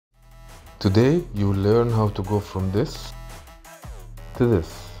Today you will learn how to go from this to this.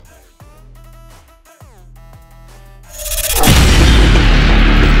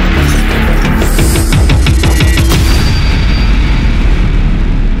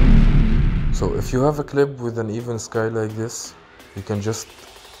 So if you have a clip with an even sky like this, you can just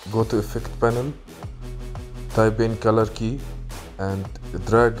go to Effect panel, type in color key and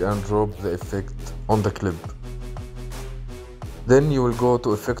drag and drop the effect on the clip. Then you will go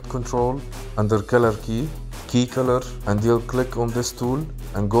to Effect Control under Color Key, Key Color, and you'll click on this tool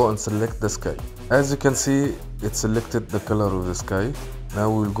and go and select the sky. As you can see, it selected the color of the sky. Now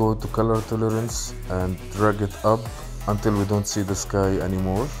we'll go to Color Tolerance and drag it up until we don't see the sky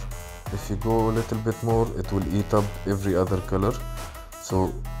anymore. If you go a little bit more, it will eat up every other color.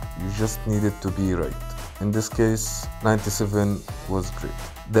 So you just need it to be right. In this case, 97 was great.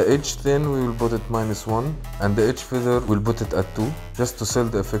 The edge thin, we will put it -1, and the edge feather, we'll put it at 2, just to sell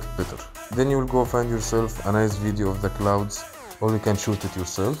the effect better. Then you will go find yourself a nice video of the clouds, or you can shoot it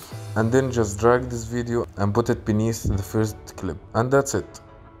yourself, and then just drag this video and put it beneath the first clip. And that's it.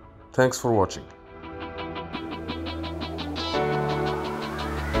 Thanks for watching.